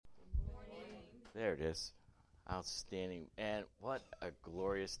There it is. Outstanding. And what a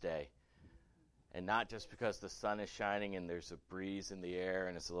glorious day. And not just because the sun is shining and there's a breeze in the air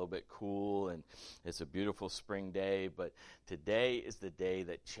and it's a little bit cool and it's a beautiful spring day, but today is the day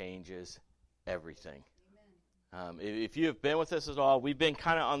that changes everything. If you have been with us at all, we've been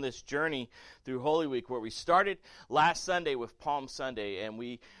kind of on this journey through Holy Week where we started last Sunday with Palm Sunday, and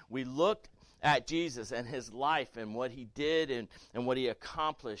we looked at Jesus and his life and what he did and what he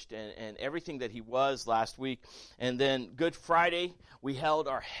accomplished and everything that he was last week. And then Good Friday, we held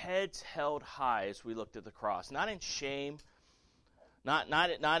our heads held high as we looked at the cross, not in shame, not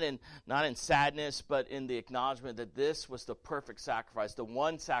in sadness, but in the acknowledgement that this was the perfect sacrifice, the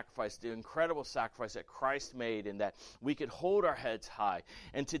one sacrifice, the incredible sacrifice that Christ made, and that we could hold our heads high.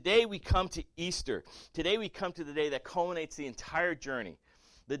 And today we come to Easter. Today we come to the day that culminates the entire journey,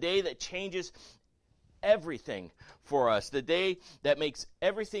 the day that changes everything for us, the day that makes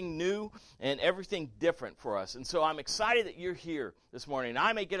everything new and everything different for us. And so I'm excited that you're here this morning.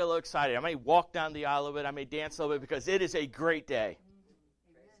 I may get a little excited. I may walk down the aisle a bit. I may dance a little bit because it is a great day.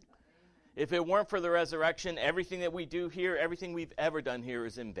 If it weren't for the resurrection, everything that we do here, everything we've ever done here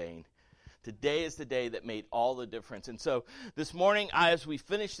is in vain. Today is the day that made all the difference. And so this morning, as we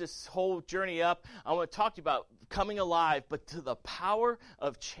finish this whole journey up, I want to talk to you about coming alive, but to the power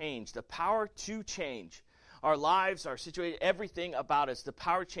of change, the power to change. Our lives, our situation, everything about us, the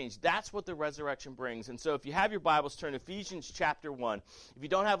power to change. That's what the resurrection brings. And so if you have your Bibles, turn to Ephesians chapter 1. If you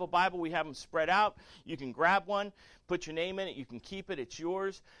don't have a Bible, we have them spread out. You can grab one, put your name in it. You can keep it. It's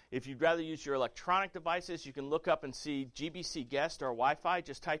yours. If you'd rather use your electronic devices, you can look up and see GBC Guest or Wi-Fi.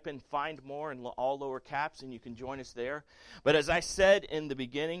 Just type in Find More in all lower caps, and you can join us there. But as I said in the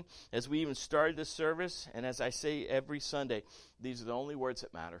beginning, as we even started this service, and as I say every Sunday, these are the only words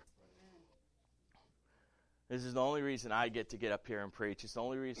that matter. This is the only reason I get up here and preach. It's the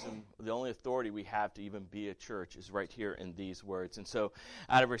only reason, the only authority we have to even be a church is right here in these words. And so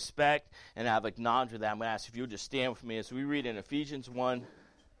out of respect and out of acknowledgement of that, I'm going to ask if you'll just stand with me as we read in Ephesians 1,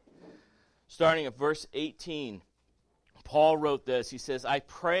 starting at verse 18. Paul wrote this. He says, I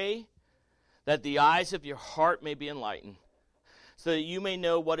pray that the eyes of your heart may be enlightened, so that you may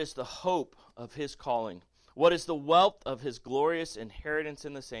know what is the hope of his calling, what is the wealth of his glorious inheritance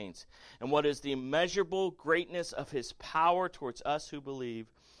in the saints, and what is the immeasurable greatness of his power towards us who believe,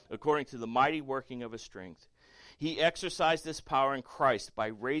 according to the mighty working of his strength. He exercised this power in Christ by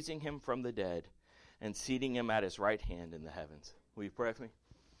raising him from the dead and seating him at his right hand in the heavens. Will you pray with me?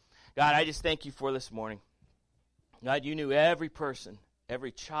 God, I just thank you for this morning. God, you knew every person,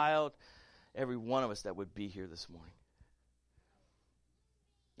 every child, every one of us that would be here this morning.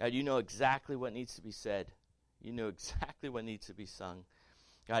 God, you know exactly what needs to be said. You know exactly what needs to be sung.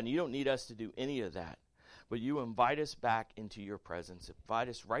 God, and you don't need us to do any of that. But you invite us back into your presence. Invite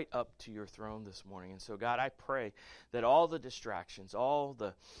us right up to your throne this morning. And so, God, I pray that all the distractions, all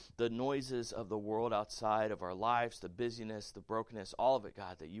the noises of the world outside of our lives, the busyness, the brokenness, all of it,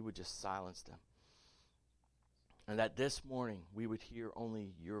 God, that you would just silence them. And that this morning we would hear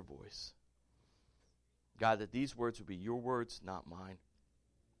only your voice. God, that these words would be your words, not mine.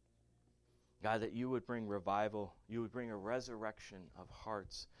 God, that you would bring revival, you would bring a resurrection of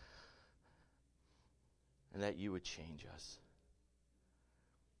hearts, and that you would change us,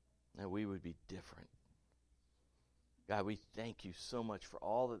 that we would be different. God, we thank you so much for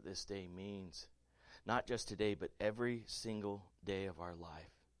all that this day means, not just today, but every single day of our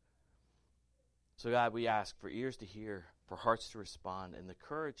life. So God, we ask for ears to hear, for hearts to respond, and the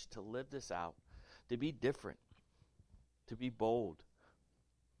courage to live this out, to be different, to be bold.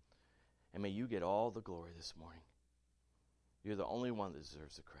 And may you get all the glory this morning. You're the only one that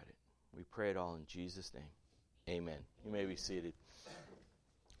deserves the credit. We pray it all in Jesus' name. Amen. You may be seated.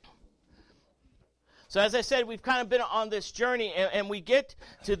 So as I said, we've kind of been on this journey, and we get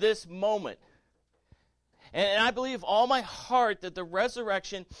to this moment. And I believe all my heart that the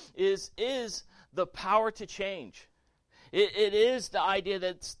resurrection is the power to change. It is the idea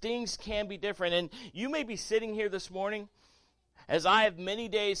that things can be different. And you may be sitting here this morning, as I have many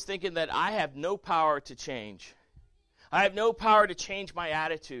days thinking that I have no power to change. I have no power to change my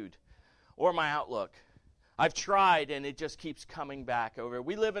attitude or my outlook. I've tried, and it just keeps coming back over.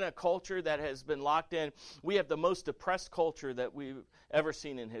 We live in a culture that has been locked in. We have the most depressed culture that we've ever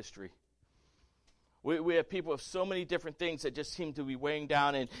seen in history. We have people with so many different things that just seem to be weighing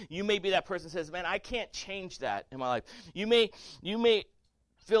down, and you may be that person that says, man, I can't change that in my life. You may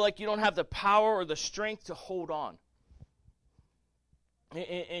feel like you don't have the power or the strength to hold on.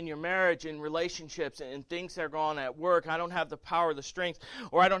 In your marriage, in relationships, and things that are going on at work, I don't have the power, the strength,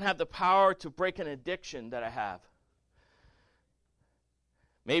 or I don't have the power to break an addiction that I have.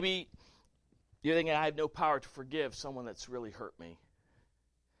 Maybe You're thinking, I have no power to forgive someone that's really hurt me,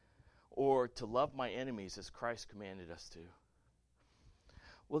 or to love my enemies as Christ commanded us to.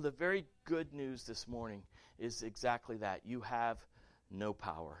 Well, the very good news this morning is exactly that. You have no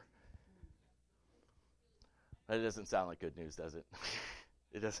power. That doesn't sound like good news, does it?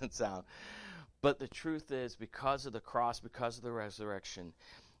 It doesn't sound. But the truth is, because of the cross, because of the resurrection,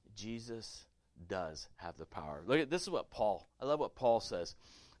 Jesus does have the power. Look at this is what I love what Paul says.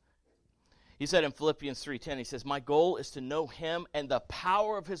 He said in Philippians 3:10, he says, my goal is to know him and the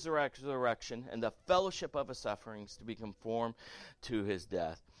power of his resurrection and the fellowship of his sufferings, to be conformed to his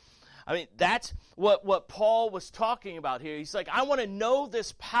death. I mean, that's what Paul was talking about here. He's like, I want to know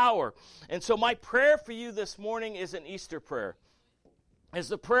this power. And so my prayer for you this morning is an Easter prayer. It's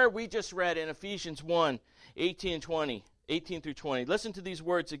the prayer we just read in Ephesians 1:18 through 20. Listen to these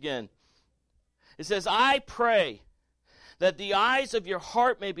words again. It says, I pray that the eyes of your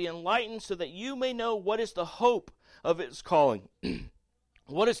heart may be enlightened, so that you may know what is the hope of his calling.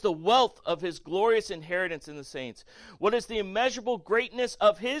 What is the wealth of his glorious inheritance in the saints? What is the immeasurable greatness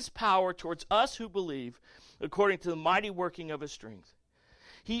of his power towards us who believe, according to the mighty working of his strength?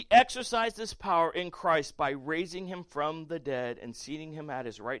 He exercised this power in Christ by raising him from the dead and seating him at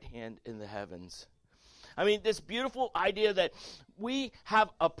his right hand in the heavens. I mean, this beautiful idea that we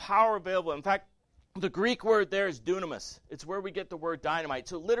have a power available. In fact, the Greek word there is dunamis. It's where we get the word dynamite.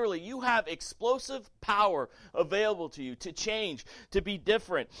 So literally, you have explosive power available to you to change, to be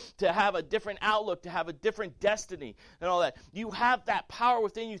different, to have a different outlook, to have a different destiny, and all that. You have that power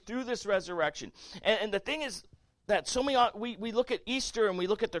within you through this resurrection. And the thing is that so many, we look at Easter and we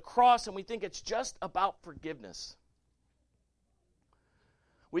look at the cross and we think it's just about forgiveness.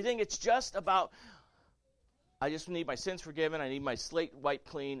 We think it's just about, I just need my sins forgiven, I need my slate wiped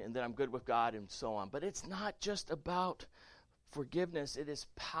clean, and then I'm good with God, and so on. But it's not just about forgiveness. It is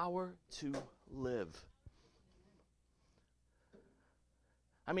power to live.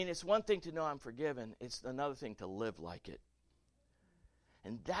 I mean, it's one thing to know I'm forgiven. It's another thing to live like it.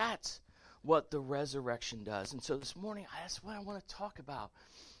 And that's what the resurrection does. And so this morning, that's what I want to talk about.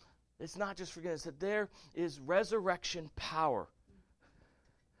 It's not just forgiveness, that there is resurrection power.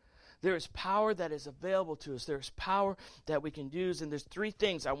 There is power that is available to us. There's power that we can use. And there's three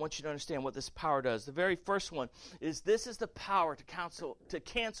things I want you to understand what this power does. The very first one is this is the power to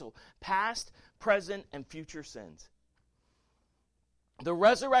cancel past, present, and future sins. The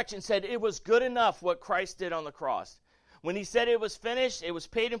resurrection said it was good enough what Christ did on the cross. When he said it was finished, it was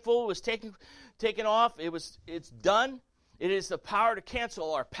paid in full, it was taken off, it's done. It is the power to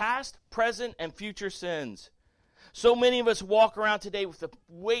cancel our past, present, and future sins. So many of us walk around today with the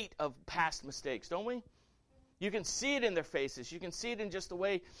weight of past mistakes, don't we? You can see it in their faces. You can see it in just the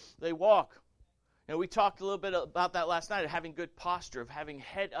way they walk. And we talked a little bit about that last night, of having good posture, of having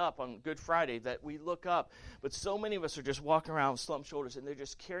head up on Good Friday, that we look up. But so many of us are just walking around with slumped shoulders, and they're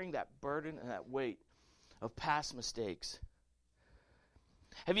just carrying that burden and that weight of past mistakes.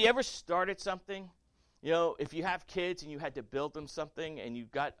 Have you ever started something? You know, if you have kids and you had to build them something and you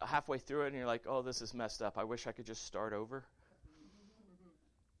got halfway through it and you're like, oh, this is messed up. I wish I could just start over.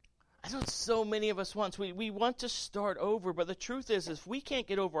 That's what so many of us want. We want to start over, but the truth is if we can't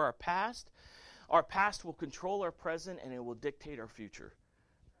get over our past will control our present and it will dictate our future.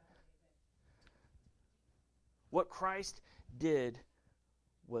 What Christ did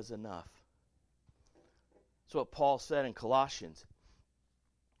was enough. That's what Paul said in Colossians.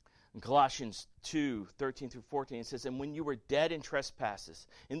 In Colossians 2:13 through 14, it says, and when you were dead in trespasses,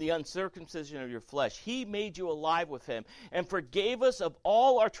 in the uncircumcision of your flesh, he made you alive with him and forgave us of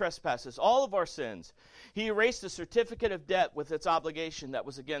all our trespasses, all of our sins. He erased the certificate of debt with its obligation that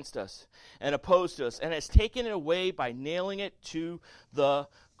was against us and opposed to us, and has taken it away by nailing it to the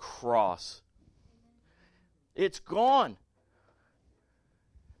cross. It's gone.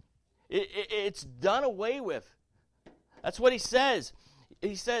 It's done away with. That's what he says.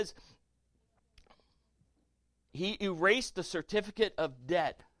 He says he erased the certificate of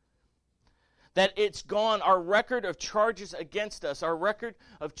debt. That it's gone. Our record of charges against us, our record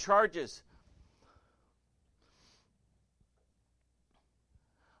of charges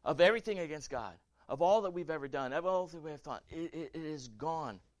of everything against God, of all that we've ever done, of all that we have thought, it is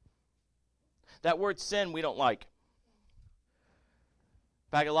gone. That word sin we don't like.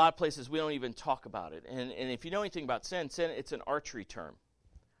 In fact, a lot of places we don't even talk about it. And if you know anything about sin, it's an archery term.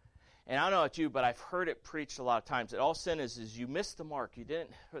 And I don't know about you, but I've heard it preached a lot of times that all sin is you missed the mark. You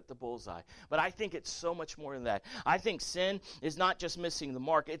didn't hit the bullseye. But I think it's so much more than that. I think sin is not just missing the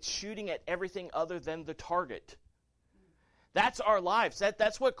mark. It's shooting at everything other than the target. That's our lives.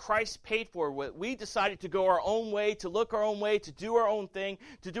 That's what Christ paid for. We decided to go our own way, to look our own way, to do our own thing,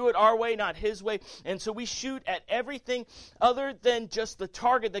 to do it our way, not His way. And so we shoot at everything other than just the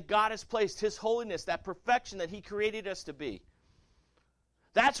target that God has placed, His holiness, that perfection that He created us to be.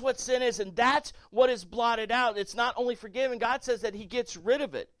 That's what sin is, and that's what is blotted out. It's not only forgiven. God says that He gets rid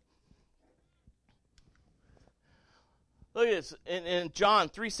of it. Look at this in John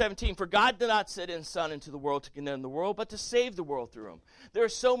 3:17. For God did not send His Son into the world to condemn the world, but to save the world through Him. There are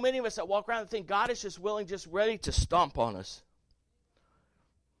so many of us that walk around and think God is just willing, just ready to stomp on us.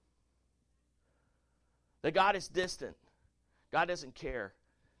 That God is distant. God doesn't care.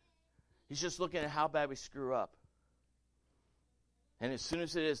 He's just looking at how bad we screw up. And as soon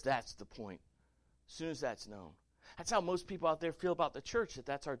as it is, that's the point. As soon as that's known. That's how most people out there feel about the church, that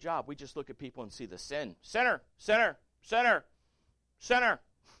that's our job. We just look at people and see the sin. Sinner, sinner, sinner, sinner.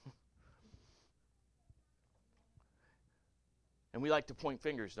 And we like to point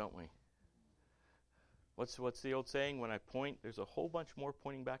fingers, don't we? What's the old saying? When I point, there's a whole bunch more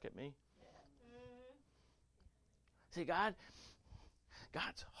pointing back at me. See, God's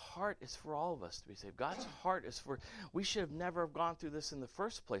heart is for all of us to be saved. God's heart is for, we should have never gone through this in the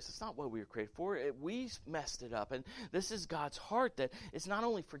first place. It's not what we were created for. We messed it up. And this is God's heart, that it's not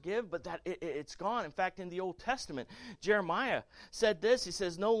only forgive, but that it's gone. In fact, in the Old Testament, Jeremiah said this. He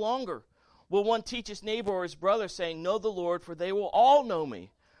says, no longer will one teach his neighbor or his brother, saying, know the Lord, for they will all know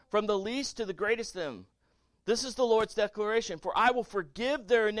me, from the least to the greatest of them. This is the Lord's declaration, for I will forgive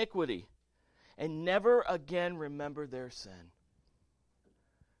their iniquity and never again remember their sin.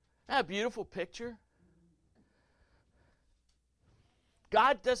 Isn't that a beautiful picture?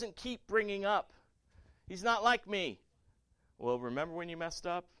 God doesn't keep bringing up. He's not like me. Well, remember when you messed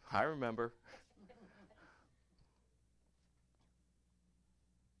up? I remember.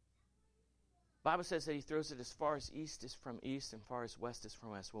 The Bible says that He throws it as far as east is from east and far as west is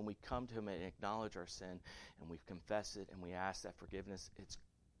from west. When we come to Him and acknowledge our sin and we confess it and we ask that forgiveness, it's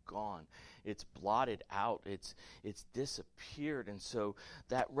gone. It's blotted out. It's disappeared. And so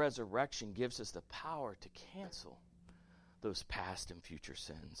that resurrection gives us the power to cancel those past and future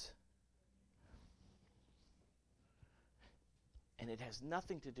sins. And it has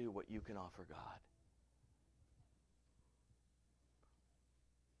nothing to do with what you can offer God.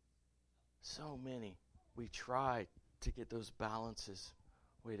 So many, we try to get those balances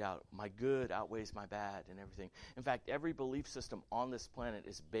weighed out. My good outweighs my bad and everything. In fact, every belief system on this planet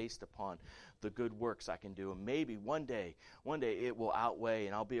is based upon the good works I can do. And maybe one day it will outweigh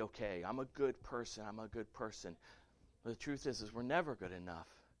and I'll be okay. I'm a good person. But the truth is we're never good enough.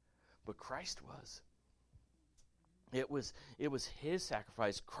 But Christ was. It was His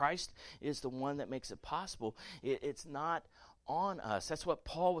sacrifice. Christ is the one that makes it possible. It's not on us. That's what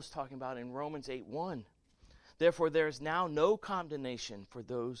Paul was talking about in Romans 8:1. Therefore, there is now no condemnation for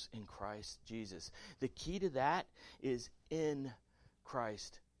those in Christ Jesus. The key to that is in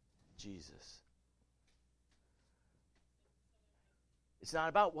Christ Jesus. It's not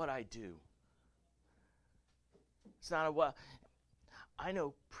about what I do. It's not about... I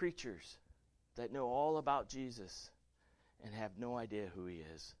know preachers that know all about Jesus and have no idea who He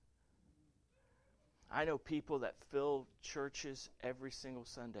is. I know people that fill churches every single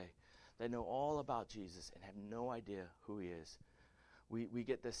Sunday that know all about Jesus and have no idea who He is. We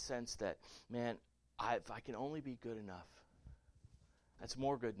get this sense that, man, if I can only be good enough, that's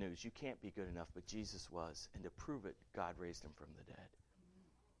more good news. You can't be good enough, but Jesus was. And to prove it, God raised Him from the dead.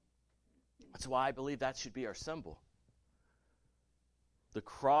 That's why I believe that should be our symbol. The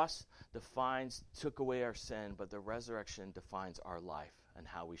cross took away our sin, but the resurrection defines our life and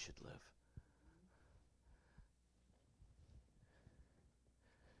how we should live.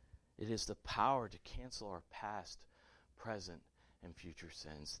 It is the power to cancel our past, present, and future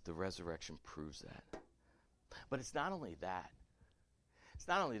sins. The resurrection proves that. But it's not only that.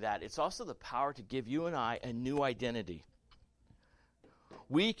 It's also the power to give you and I a new identity.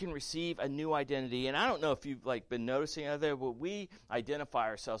 We can receive a new identity. And I don't know if you've been noticing out there, but we identify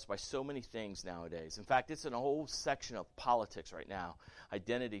ourselves by so many things nowadays. In fact, it's in a whole section of politics right now,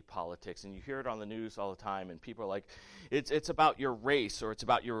 identity politics. And you hear it on the news all the time, and people are like, it's about your race, or it's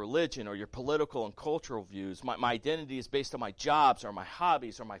about your religion, or your political and cultural views. My identity is based on my jobs, or my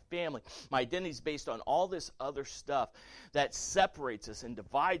hobbies, or my family. My identity is based on all this other stuff that separates us and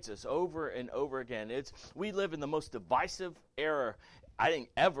divides us over and over again. We live in the most divisive era, I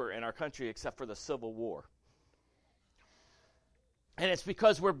think, ever in our country, except for the Civil War. And it's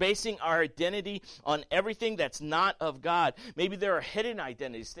because we're basing our identity on everything that's not of God. Maybe there are hidden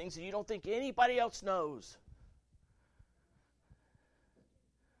identities, things that you don't think anybody else knows.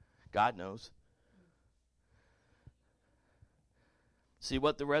 God knows. See,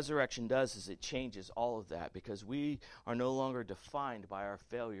 what the resurrection does is it changes all of that, because we are no longer defined by our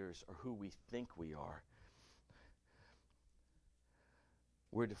failures or who we think we are.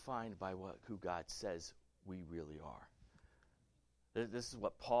 We're defined by who God says we really are. This is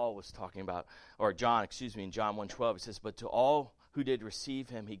what Paul was talking about, or John, in John 1:12. It says, "But to all who did receive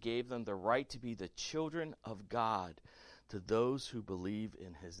him, he gave them the right to be the children of God, to those who believe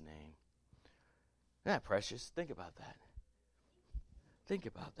in his name." Isn't that precious? Think about that. Think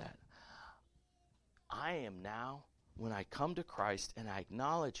about that. I am now, when I come to Christ and I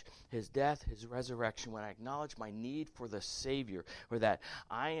acknowledge his death, his resurrection, when I acknowledge my need for the Savior, or that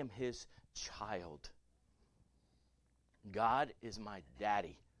I am his child, God is my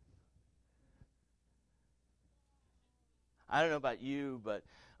daddy. I don't know about you, but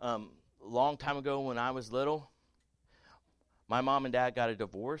a long time ago when I was little, my mom and dad got a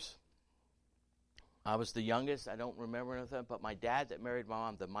divorce. I was the youngest. I don't remember anything, but my dad that married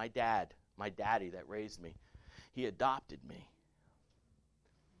my mom, my daddy that raised me, he adopted me.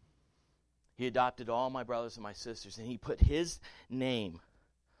 He adopted all my brothers and my sisters, and he put his name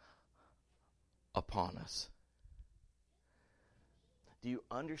upon us. Do you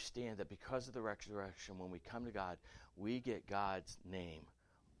understand that because of the resurrection, when we come to God, we get God's name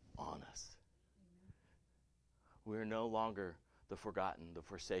on us? We are no longer the forgotten, the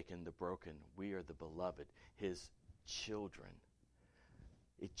forsaken, the broken. We are the beloved, his children.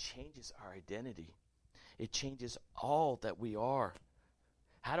 It changes our identity. It changes all that we are.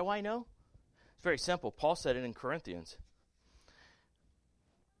 How do I know? It's very simple. Paul said it in Corinthians.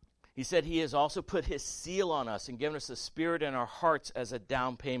 He said he has also put his seal on us and given us the Spirit in our hearts as a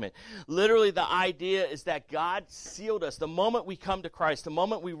down payment. Literally, the idea is that God sealed us. The moment we come to Christ, the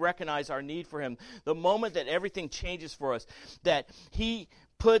moment we recognize our need for him, the moment that everything changes for us, that he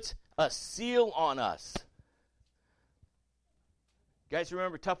puts a seal on us. You guys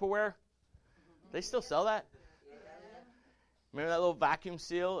remember Tupperware? They still sell that? Remember that little vacuum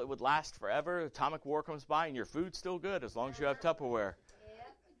seal? It would last forever. Atomic war comes by and your food's still good as long as you have Tupperware.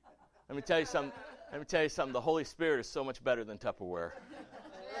 Let me tell you something. The Holy Spirit is so much better than Tupperware.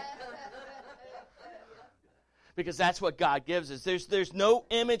 Because that's what God gives us. There's no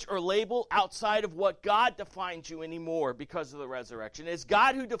image or label outside of what God defines you anymore because of the resurrection. It is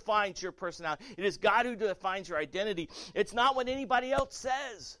God who defines your personality. It is God who defines your identity. It's not what anybody else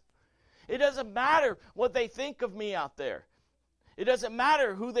says. It doesn't matter what they think of me out there. It doesn't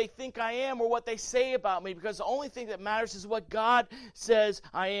matter who they think I am or what they say about me, because the only thing that matters is what God says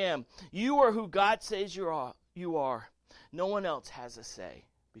I am. You are who God says you are. No one else has a say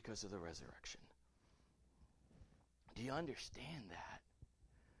because of the resurrection. Do you understand that?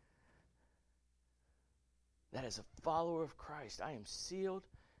 That as a follower of Christ, I am sealed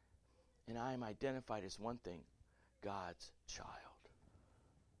and I am identified as one thing, God's child.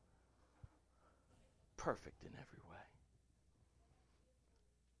 Perfect in every way.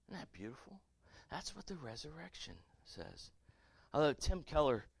 Isn't that beautiful? That's what the resurrection says. Although Tim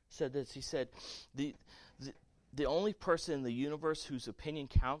Keller said this, he said, the only person in the universe whose opinion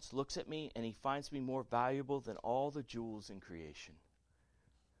counts looks at me and he finds me more valuable than all the jewels in creation.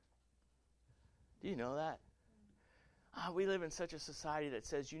 Do you know that? We live in such a society that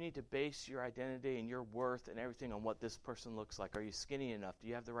says you need to base your identity and your worth and everything on what this person looks like. Are you skinny enough? Do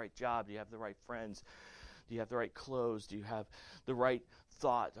you have the right job? Do you have the right friends? Do you have the right clothes? Do you have the right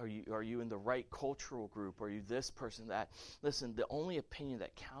thought? Are you in the right cultural group? Are you this person, that? Listen, the only opinion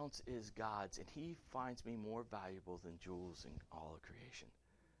that counts is God's, and he finds me more valuable than jewels in all of creation.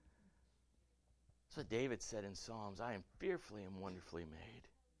 That's what David said in Psalms. I am fearfully and wonderfully made.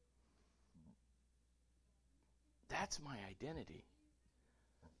 That's my identity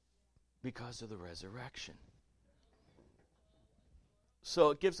because of the resurrection.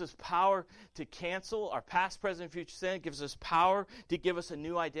 So it gives us power to cancel our past, present, and future sin. It gives us power to give us a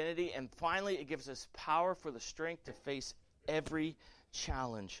new identity. And finally, it gives us power for the strength to face every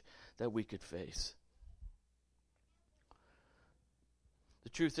challenge that we could face. The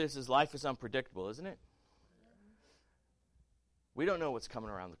truth is life is unpredictable, isn't it? We don't know what's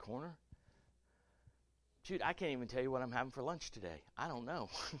coming around the corner. Shoot, I can't even tell you what I'm having for lunch today. I don't know.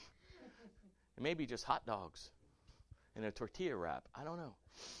 It may be just hot dogs and a tortilla wrap. I don't know.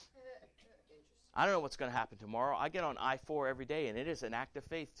 I don't know what's going to happen tomorrow. I get on I-4 every day, and it is an act of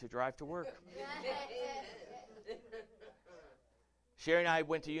faith to drive to work. Sherry and I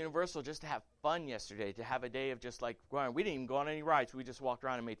went to Universal just to have fun yesterday, to have a day of just like going. We didn't even go on any rides. We just walked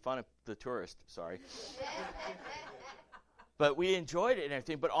around and made fun of the tourists. Sorry. But we enjoyed it and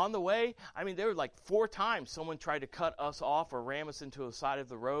everything. But on the way, I mean, there were like 4 times someone tried to cut us off or ram us into the side of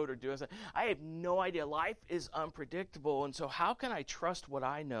the road or do us. I have no idea. Life is unpredictable. And so how can I trust what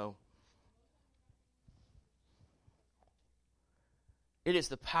I know? It is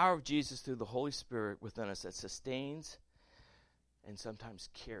the power of Jesus through the Holy Spirit within us that sustains and sometimes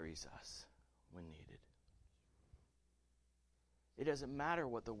carries us when needed. It doesn't matter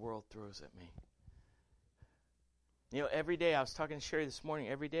what the world throws at me. You know, every day, I was talking to Sherry this morning,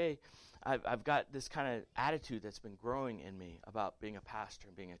 every day I've got this kind of attitude that's been growing in me about being a pastor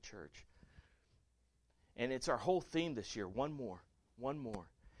and being a church. And it's our whole theme this year, one more.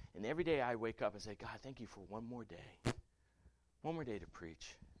 And every day I wake up and say, God, thank you for one more day. One more day to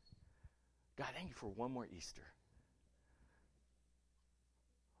preach. God, thank you for one more Easter.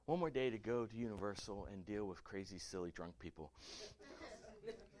 One more day to go to Universal and deal with crazy, silly, drunk people.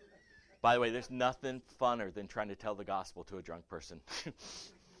 By the way, there's nothing funner than trying to tell the gospel to a drunk person.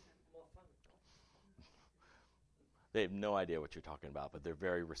 They have no idea what you're talking about, but they're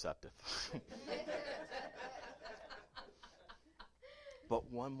very receptive.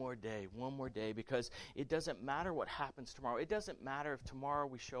 But one more day, because it doesn't matter what happens tomorrow. It doesn't matter if tomorrow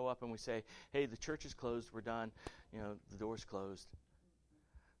we show up and we say, hey, the church is closed, we're done, the door's closed.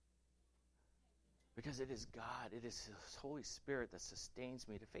 Because it is God, it is His Holy Spirit that sustains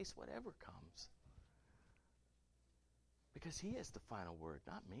me to face whatever comes. Because He has the final word,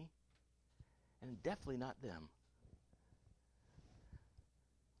 not me. And definitely not them.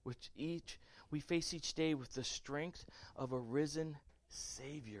 We face each day with the strength of a risen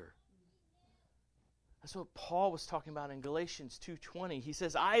Savior. That's what Paul was talking about in Galatians 2:20. He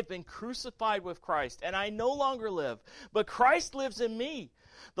says, I have been crucified with Christ, and I no longer live, but Christ lives in me.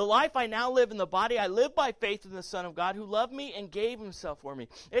 The life I now live in the body, I live by faith in the Son of God who loved me and gave Himself for me.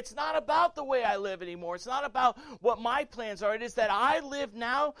 It's not about the way I live anymore. It's not about what my plans are. It is that I live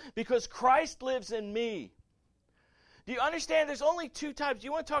now because Christ lives in me. Do you understand? There's only 2 types.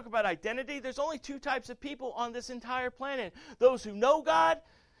 You want to talk about identity? There's only 2 types of people on this entire planet. Those who know God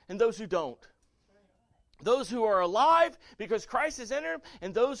and those who don't. Those who are alive because Christ has entered them,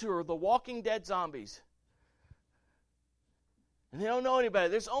 and those who are the walking dead zombies. And they don't know any better.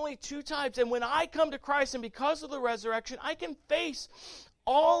 There's only 2 types. And when I come to Christ, and because of the resurrection, I can face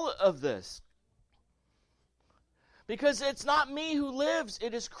all of this. Because it's not me who lives.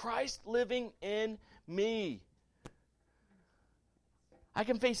 It is Christ living in me. I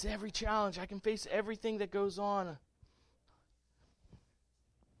can face every challenge. I can face everything that goes on.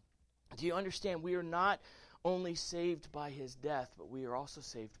 Do you understand? We are not only saved by His death, but we are also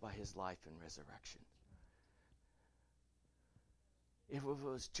saved by His life and resurrection. If it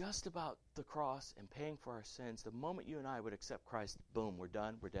was just about the cross and paying for our sins, the moment you and I would accept Christ, boom, we're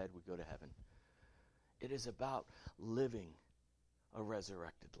done, we're dead, we go to heaven. It is about living a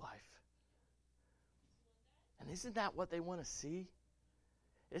resurrected life. And isn't that what they want to see?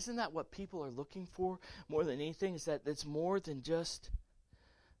 Isn't that what people are looking for more than anything? Is that it's more than just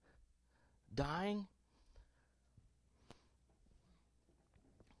dying?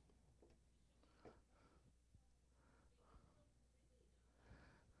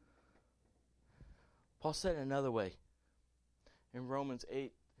 Paul said it another way. In Romans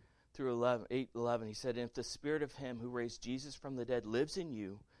 8:11, he said, if the Spirit of Him who raised Jesus from the dead lives in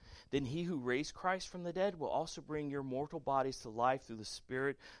you, then He who raised Christ from the dead will also bring your mortal bodies to life through the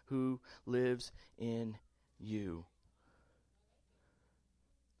Spirit who lives in you.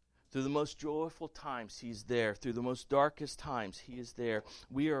 Through the most joyful times, He's there. Through the most darkest times, He is there.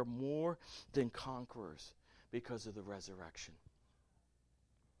 We are more than conquerors because of the resurrection.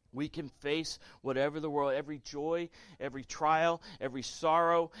 We can face whatever the world, every joy, every trial, every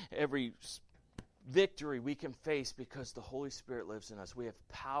sorrow, every victory we can face because the Holy Spirit lives in us. We have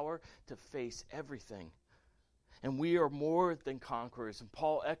power to face everything. And we are more than conquerors. And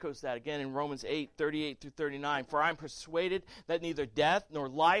Paul echoes that again in Romans 8:38-39. For I am persuaded that neither death, nor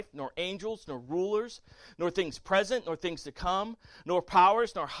life, nor angels, nor rulers, nor things present, nor things to come, nor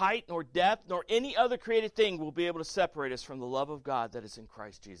powers, nor height, nor depth, nor any other created thing will be able to separate us from the love of God that is in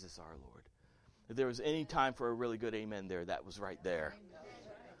Christ Jesus our Lord. If there was any time for a really good amen there, that was right there.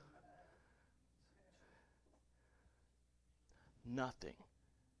 Nothing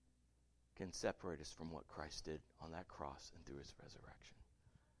can separate us from what Christ did on that cross and through His resurrection.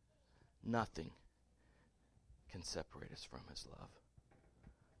 Nothing can separate us from His love.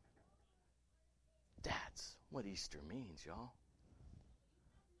 That's what Easter means, y'all.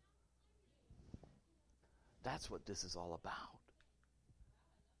 That's what this is all about.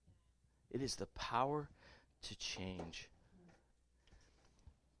 It is the power to change.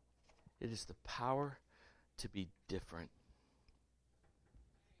 It is the power to be different.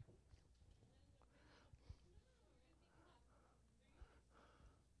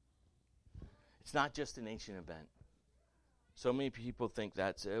 It's not just an ancient event. So many people think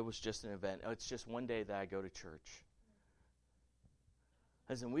it was just an event. Oh, it's just one day that I go to church.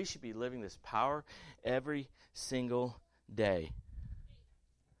 Listen, we should be living this power every single day.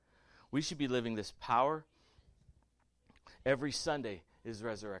 We should be living this power. Every Sunday is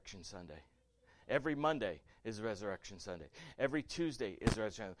Resurrection Sunday. Every Monday is Resurrection Sunday. Every Tuesday is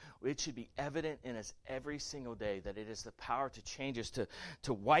Resurrection Sunday. It should be evident in us every single day that it is the power to change us,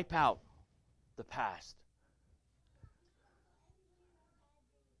 to wipe out the past,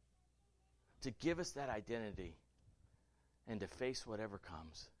 to give us that identity, and to face whatever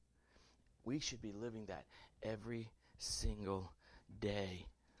comes. We should be living that every single day.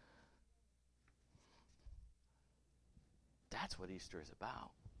 That's what Easter is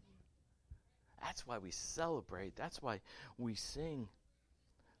about. That's why we celebrate. That's why we sing.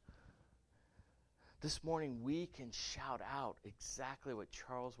 This morning we can shout out exactly what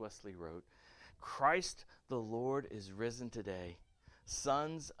Charles Wesley wrote. Christ the Lord is risen today.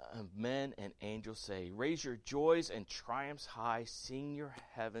 Sons of men and angels say, raise your joys and triumphs high, sing your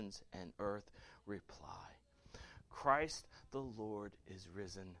heavens and earth reply. Christ the Lord is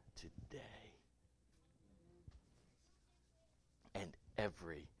risen today. And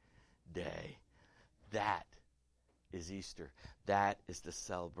every day. That is Easter. That is the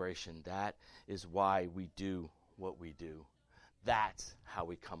celebration. That is why we do what we do. That's how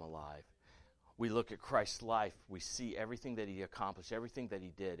we come alive. We look at Christ's life. We see everything that he accomplished, everything that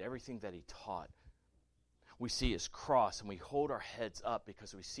he did, everything that he taught. We see his cross, and we hold our heads up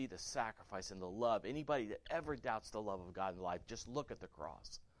because we see the sacrifice and the love. Anybody that ever doubts the love of God in life, just look at the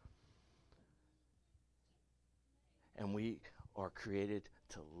cross. And we are created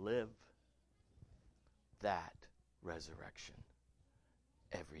to live that resurrection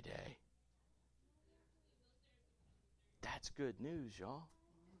every day. That's good news, y'all.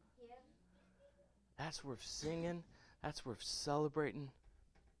 Yeah. That's worth singing. That's worth celebrating.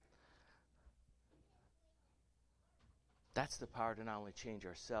 That's the power to not only change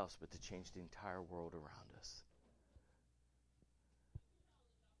ourselves, but to change the entire world around us.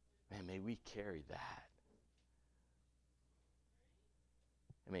 Man, may we carry that.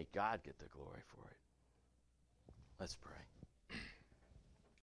 And may God get the glory for it. Let's pray.